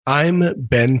I'm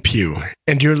Ben Pugh,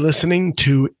 and you're listening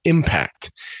to Impact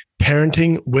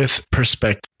Parenting with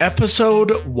Perspective,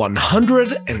 episode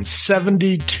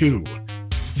 172.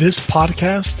 This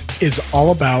podcast is all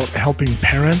about helping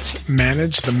parents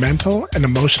manage the mental and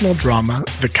emotional drama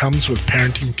that comes with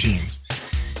parenting teens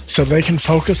so they can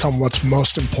focus on what's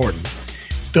most important,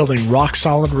 building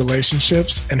rock-solid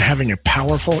relationships and having a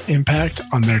powerful impact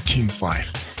on their teen's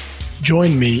life.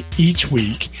 Join me each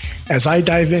week as I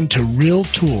dive into real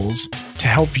tools to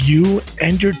help you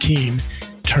and your teen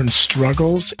turn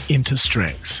struggles into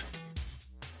strengths.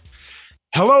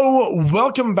 Hello,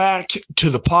 welcome back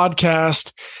to the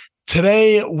podcast.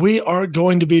 Today, we are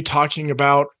going to be talking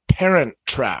about parent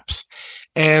traps.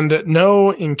 And no,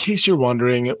 in case you're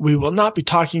wondering, we will not be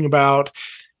talking about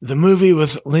the movie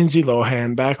with Lindsay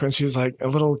Lohan back when she was like a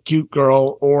little cute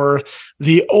girl, or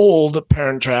the old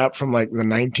Parent Trap from like the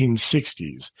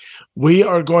 1960s. We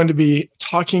are going to be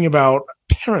talking about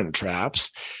parent traps,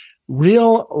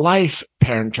 real life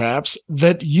parent traps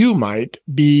that you might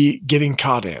be getting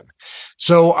caught in.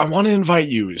 So I want to invite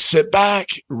you, sit back,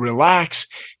 relax,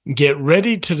 get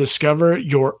ready to discover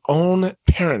your own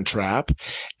parent trap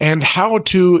and how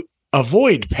to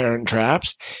avoid parent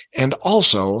traps, and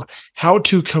also how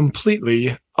to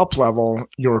completely uplevel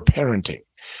your parenting.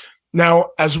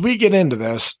 Now, as we get into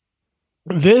this,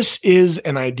 this is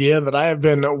an idea that I have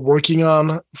been working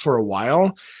on for a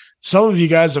while. Some of you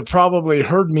guys have probably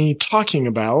heard me talking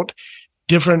about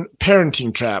different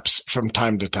parenting traps from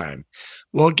time to time.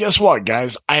 Well, guess what,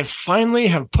 guys? I finally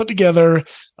have put together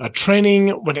a training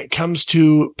when it comes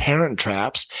to parent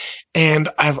traps, and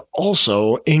I've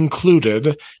also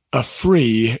included a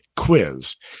free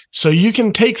quiz. So you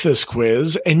can take this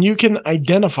quiz and you can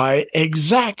identify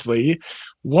exactly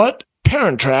what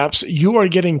parent traps you are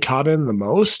getting caught in the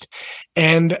most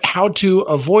and how to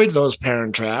avoid those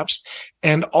parent traps,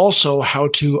 and also how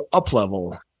to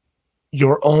uplevel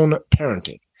your own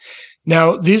parenting.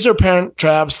 Now, these are parent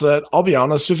traps that, I'll be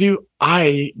honest with you,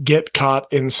 I get caught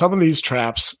in some of these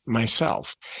traps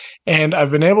myself. And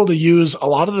I've been able to use a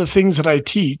lot of the things that I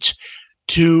teach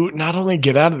to not only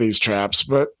get out of these traps,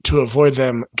 but to avoid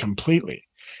them completely.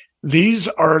 These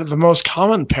are the most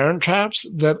common parent traps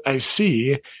that I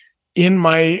see in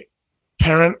my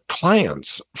parent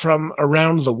clients from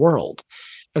around the world.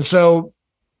 And so,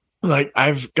 like,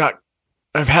 I've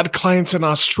had clients in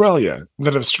Australia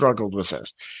that have struggled with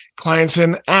this, clients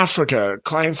in Africa,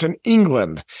 clients in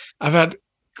England. I've had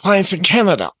clients in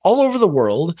Canada, all over the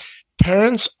world.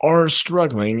 Parents are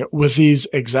struggling with these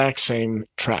exact same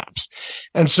traps.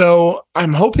 And so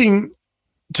I'm hoping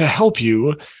to help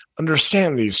you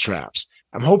understand these traps.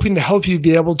 I'm hoping to help you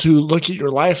be able to look at your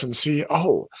life and see,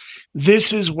 oh,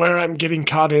 this is where I'm getting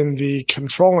caught in the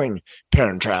controlling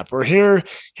parent trap, or here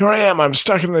I am, I'm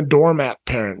stuck in the doormat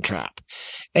parent trap.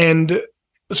 And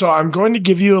so I'm going to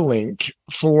give you a link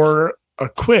for a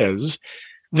quiz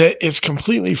that is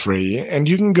completely free, and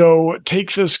you can go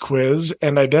take this quiz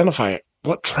and identify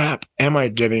what trap am I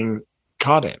getting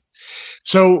caught in.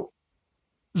 So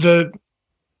the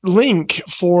link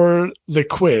for the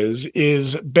quiz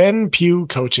is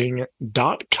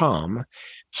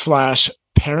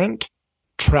benpughcoaching.com/parent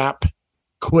trap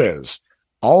quiz.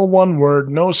 All one word,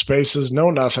 no spaces, no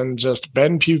nothing, just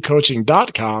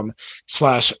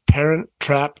benpughcoaching.com/parent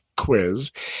trap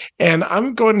quiz. And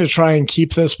I'm going to try and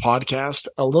keep this podcast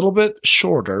a little bit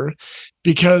shorter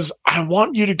because I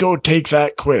want you to go take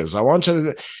that quiz. I want you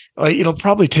to, it'll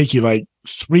probably take you like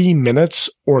 3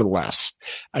 minutes or less.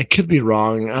 I could be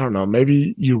wrong. I don't know.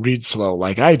 Maybe you read slow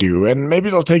like I do, and maybe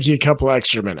it'll take you a couple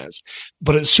extra minutes,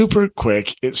 but it's super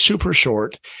quick. It's super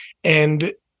short.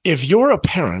 And if you're a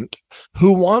parent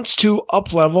who wants to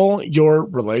uplevel your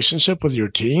relationship with your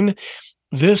teen,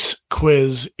 this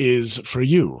quiz is for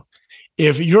you.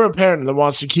 If you're a parent that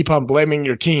wants to keep on blaming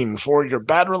your teen for your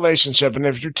bad relationship, and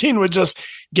if your teen would just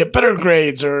get better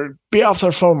grades or be off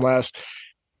their phone less,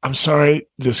 I'm sorry,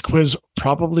 this quiz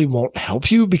probably won't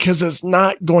help you because it's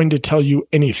not going to tell you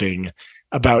anything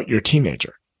about your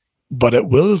teenager. But it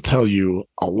will tell you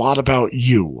a lot about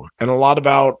you and a lot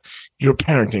about your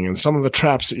parenting and some of the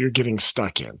traps that you're getting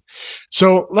stuck in.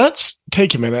 So let's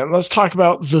take a minute and let's talk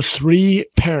about the 3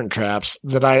 parent traps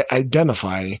that I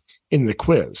identify in the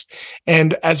quiz.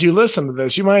 And as you listen to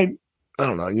this, you might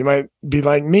be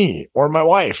like me or my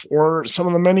wife or some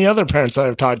of the many other parents that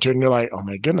I've talked to, and you're like, oh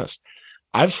my goodness,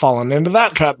 I've fallen into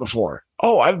that trap before.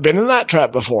 Oh, I've been in that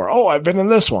trap before. Oh, I've been in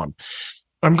this one.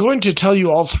 I'm going to tell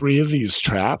you all 3 of these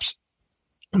traps.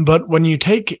 But when you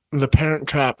take the parent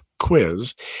trap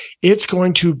quiz, it's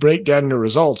going to break down your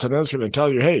results, and it's going to tell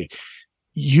you, hey,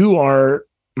 you are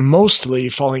mostly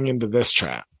falling into this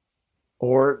trap,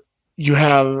 or you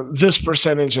have this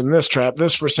percentage in this trap,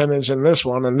 this percentage in this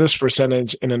one, and this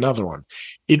percentage in another one.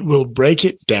 It will break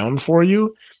it down for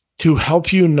you to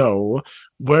help you know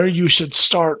where you should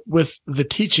start with the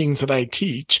teachings that I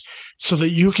teach so that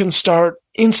you can start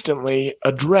instantly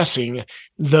addressing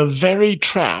the very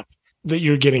trap that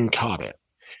you're getting caught in.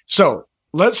 So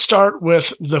let's start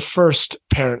with the first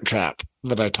parent trap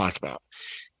that I talk about.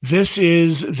 This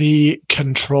is the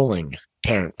controlling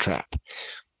parent trap.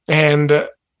 And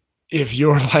if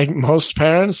you're like most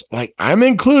parents, like I'm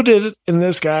included in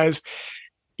this, guys,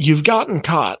 you've gotten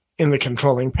caught in the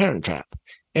controlling parent trap.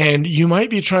 And you might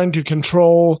be trying to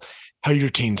control how your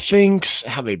teen thinks,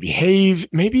 how they behave,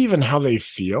 maybe even how they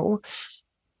feel.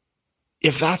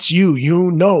 If that's you,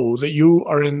 you know that you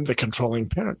are in the controlling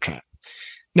parent trap.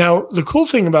 Now, the cool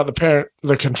thing about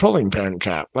the controlling parent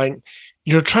trap, like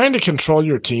you're trying to control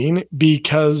your teen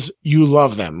because you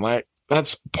love them. Like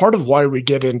that's part of why we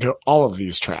get into all of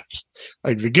these traps.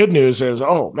 Like the good news is,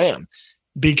 oh man,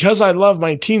 because I love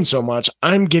my teen so much,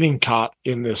 I'm getting caught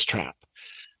in this trap.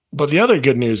 But the other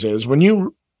good news is when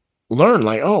you learn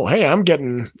like, oh, hey, I'm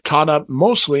getting caught up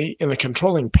mostly in the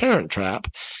controlling parent trap,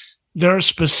 there are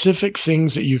specific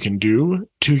things that you can do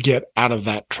to get out of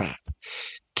that trap.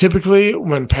 Typically,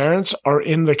 when parents are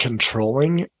in the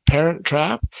controlling parent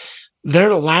trap,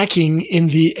 they're lacking in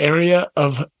the area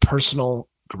of personal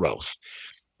growth.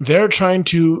 They're trying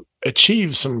to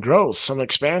achieve some growth, some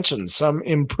expansion, some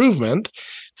improvement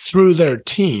through their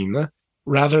teen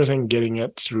rather than getting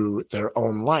it through their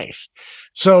own life.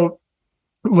 So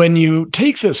when you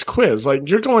take this quiz, like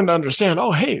you're going to understand,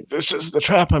 oh, hey, this is the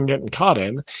trap I'm getting caught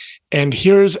in. And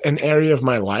here's an area of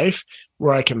my life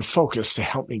where I can focus to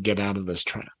help me get out of this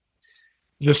trap.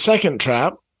 The second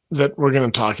trap that we're going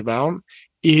to talk about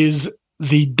is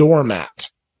the doormat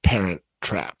parent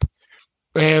trap.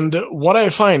 And what I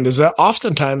find is that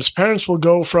oftentimes parents will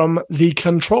go from the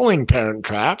controlling parent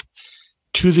trap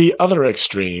to the other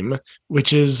extreme,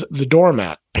 which is the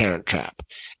doormat parent trap.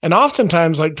 And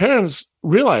oftentimes, like parents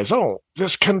realize, oh,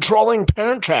 this controlling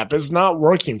parent trap is not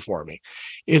working for me.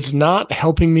 It's not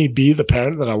helping me be the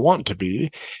parent that I want to be.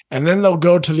 And then they'll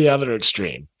go to the other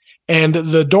extreme. And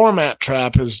the doormat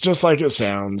trap is just like it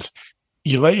sounds.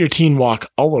 You let your teen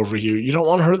walk all over you. You don't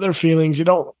want to hurt their feelings. You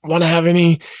don't want to have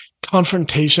any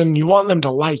confrontation. You want them to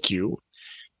like you.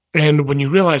 And when you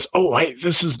realize, oh, hey,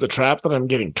 this is the trap that I'm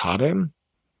getting caught in,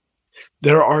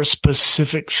 there are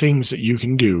specific things that you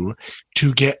can do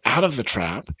to get out of the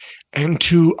trap and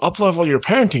to uplevel your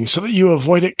parenting so that you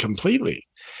avoid it completely.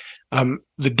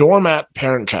 The doormat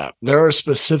parent trap, there are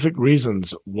specific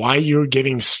reasons why you're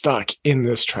getting stuck in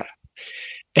this trap.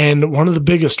 And one of the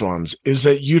biggest ones is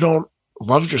that you don't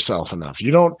love yourself enough.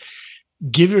 You don't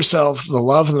give yourself the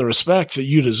love and the respect that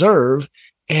you deserve.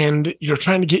 And you're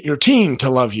trying to get your teen to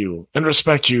love you and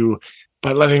respect you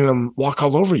by letting them walk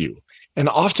all over you. And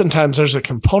oftentimes there's a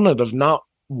component of not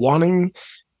wanting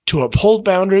to uphold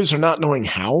boundaries or not knowing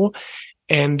how.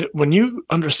 And when you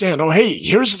understand, oh, hey,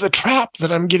 here's the trap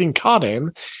that I'm getting caught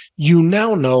in, you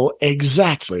now know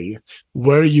exactly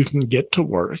where you can get to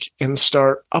work and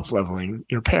start upleveling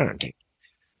your parenting.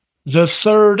 The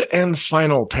third and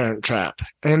final parent trap.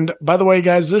 And by the way,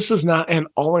 guys, this is not an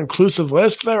all-inclusive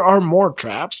list. There are more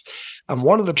traps.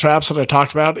 One of the traps that I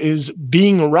talk about is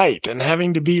being right and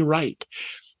having to be right.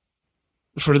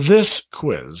 For this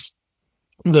quiz,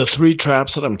 the three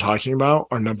traps that I'm talking about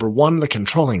are number one, the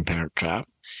controlling parent trap,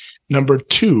 number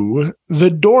two, the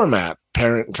doormat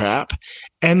parent trap,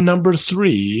 and number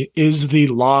three is the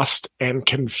lost and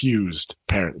confused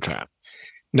parent trap.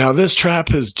 Now, this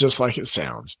trap is just like it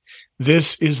sounds.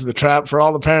 This is the trap for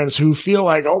all the parents who feel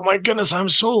like, oh my goodness, I'm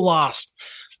so lost.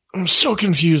 I'm so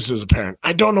confused as a parent.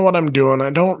 I don't know what I'm doing. I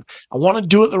want to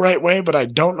do it the right way, but I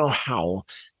don't know how.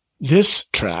 This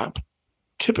trap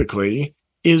typically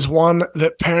is one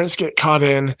that parents get caught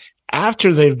in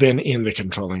after they've been in the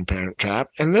controlling parent trap,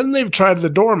 and then they've tried the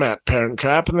doormat parent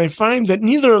trap, and they find that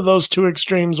neither of those two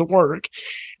extremes work,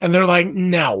 and they're like,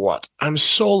 now what? I'm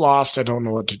so lost, I don't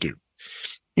know what to do.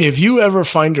 If you ever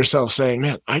find yourself saying,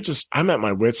 man, I'm at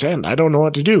my wit's end, I don't know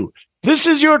what to do, this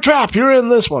is your trap. You're in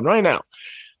this one right now.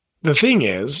 The thing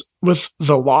is, with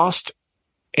the lost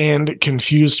and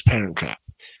confused parent trap,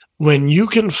 when you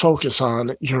can focus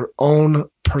on your own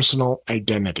personal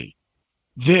identity,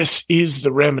 this is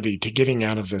the remedy to getting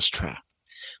out of this trap.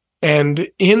 And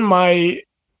in my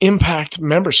Impact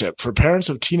membership for parents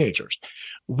of teenagers,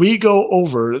 we go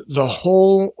over the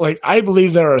whole, I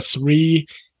believe there are three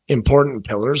important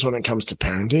pillars when it comes to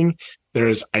parenting. There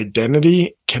is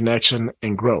identity, connection,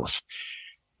 and growth.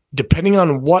 Depending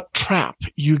on what trap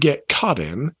you get caught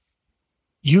in,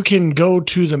 you can go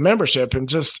to the membership and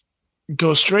just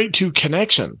go straight to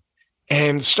connection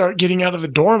and start getting out of the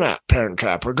doormat parent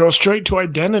trap, or go straight to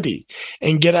identity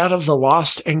and get out of the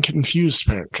lost and confused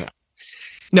parent trap.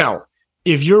 Now,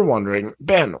 if you're wondering,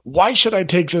 Ben, why should I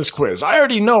take this quiz? I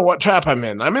already know what trap I'm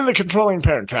in. I'm in the controlling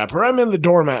parent trap, or I'm in the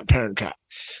doormat parent trap.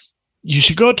 You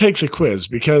should go take the quiz,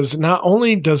 because not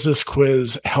only does this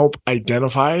quiz help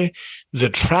identify the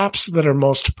traps that are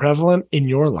most prevalent in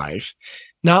your life,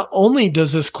 not only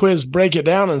does this quiz break it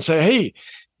down and say, hey,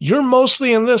 you're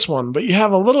mostly in this one, but you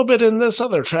have a little bit in this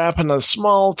other trap and a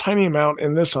small, tiny amount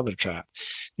in this other trap.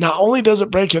 Not only does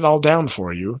it break it all down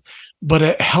for you, but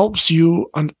it helps you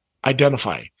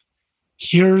identify,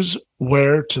 here's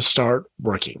where to start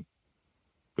working.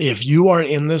 If you are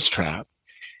in this trap,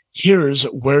 here's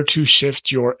where to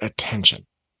shift your attention.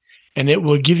 And it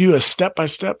will give you a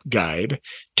step-by-step guide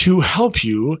to help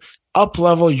you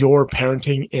up-level your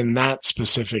parenting in that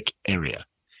specific area.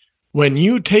 When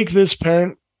you take this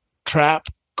parent trap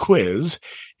quiz,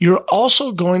 you're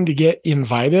also going to get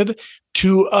invited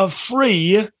to a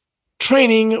free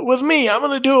training with me. I'm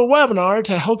going to do a webinar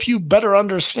to help you better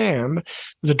understand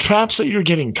the traps that you're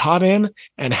getting caught in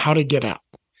and how to get out.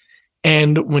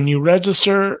 And when you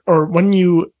register, or when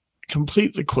you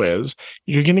complete the quiz,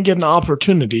 you're going to get an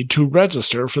opportunity to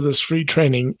register for this free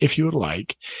training if you would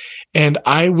like. And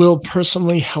I will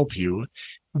personally help you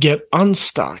get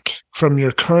unstuck from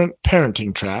your current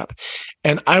parenting trap.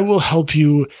 And I will help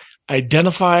you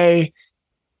identify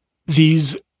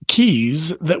these keys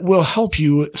that will help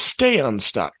you stay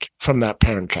unstuck from that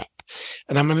parent trap.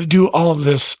 And I'm going to do all of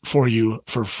this for you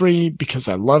for free because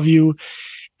I love you.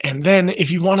 And then if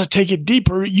you want to take it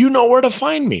deeper, you know where to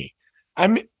find me.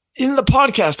 I'm in the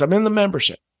podcast. I'm in the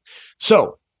membership.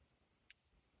 So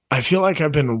I feel like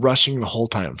I've been rushing the whole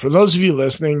time. For those of you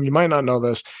listening, you might not know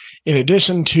this. In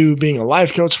addition to being a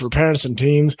life coach for parents and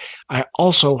teens, I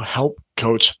also help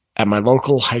coach at my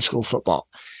local high school football,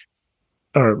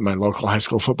 or my local high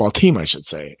school football team, I should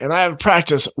say. And I have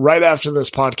practice right after this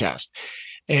podcast.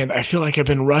 And I feel like I've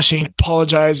been rushing.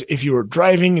 Apologize if you were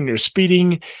driving and you're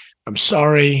speeding. I'm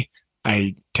sorry.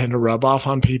 I tend to rub off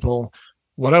on people.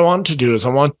 What I want to do is I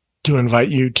want to invite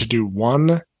you to do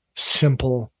one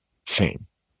simple thing.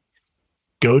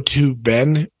 Go to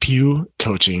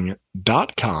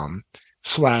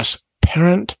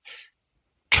benpughcoaching.com/parent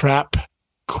trap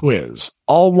quiz.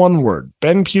 All one word,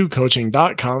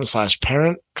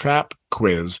 benpughcoaching.com/parent trap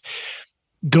quiz.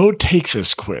 Go take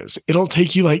this quiz. It'll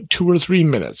take you like 2 or 3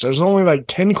 minutes. There's only like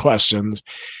 10 questions.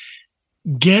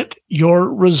 Get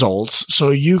your results so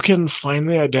you can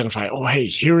finally identify, oh, hey,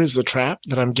 here is the trap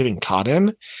that I'm getting caught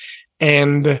in.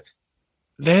 And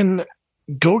then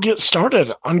go get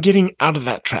started on getting out of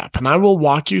that trap. And I will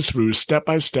walk you through step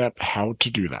by step how to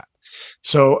do that.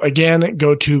 So again,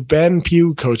 go to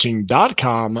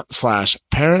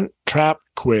benpughcoaching.com/parent trap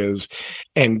quiz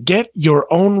and get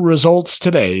your own results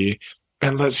today.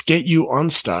 And let's get you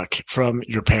unstuck from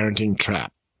your parenting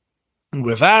trap. And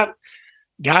with that,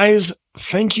 guys,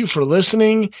 thank you for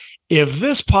listening. If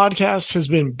this podcast has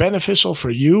been beneficial for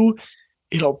you,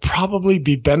 it'll probably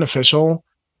be beneficial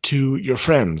to your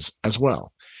friends as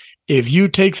well. If you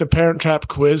take the Parent Trap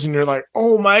quiz and you're like,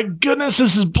 oh my goodness,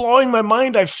 this is blowing my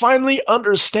mind. I finally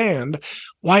understand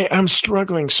why I'm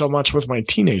struggling so much with my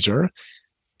teenager.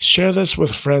 Share this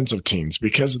with friends of teens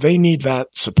because they need that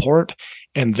support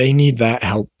and they need that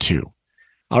help too.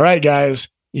 All right, guys,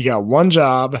 you got one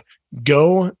job.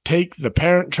 Go take the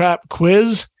Parent Trap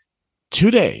quiz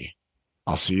today.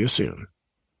 I'll see you soon.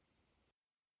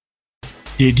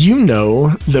 Did you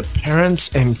know that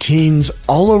parents and teens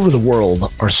all over the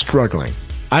world are struggling?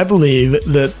 I believe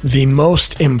that the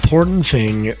most important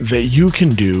thing that you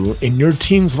can do in your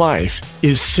teen's life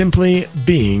is simply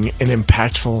being an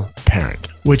impactful parent,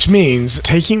 which means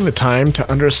taking the time to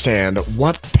understand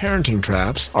what parenting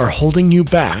traps are holding you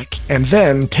back and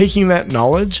then taking that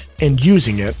knowledge and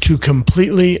using it to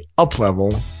completely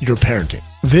uplevel your parenting.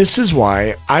 This is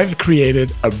why I've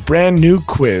created a brand new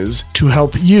quiz to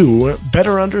help you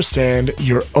better understand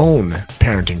your own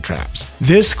parenting traps.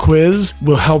 This quiz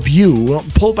will help you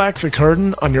pull back the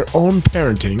curtain on your own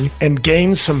parenting and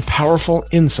gain some powerful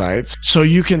insights so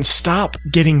you can stop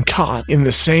getting caught in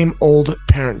the same old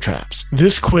parent traps.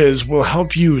 This quiz will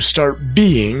help you start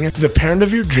being the parent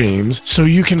of your dreams so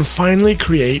you can finally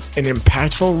create an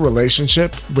impactful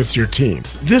relationship with your teen.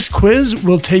 This quiz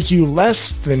will take you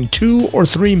less than 2 or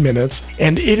 3 minutes,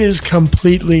 and it is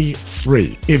completely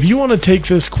free. If you want to take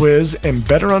this quiz and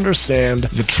better understand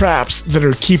the traps that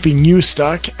are keeping you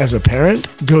stuck as a parent,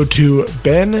 go to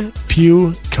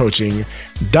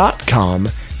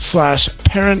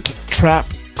benpughcoaching.com/parent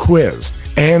trap quiz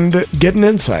and get an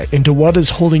insight into what is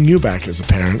holding you back as a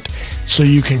parent so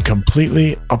you can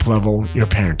completely uplevel your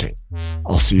parenting.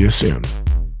 I'll see you soon.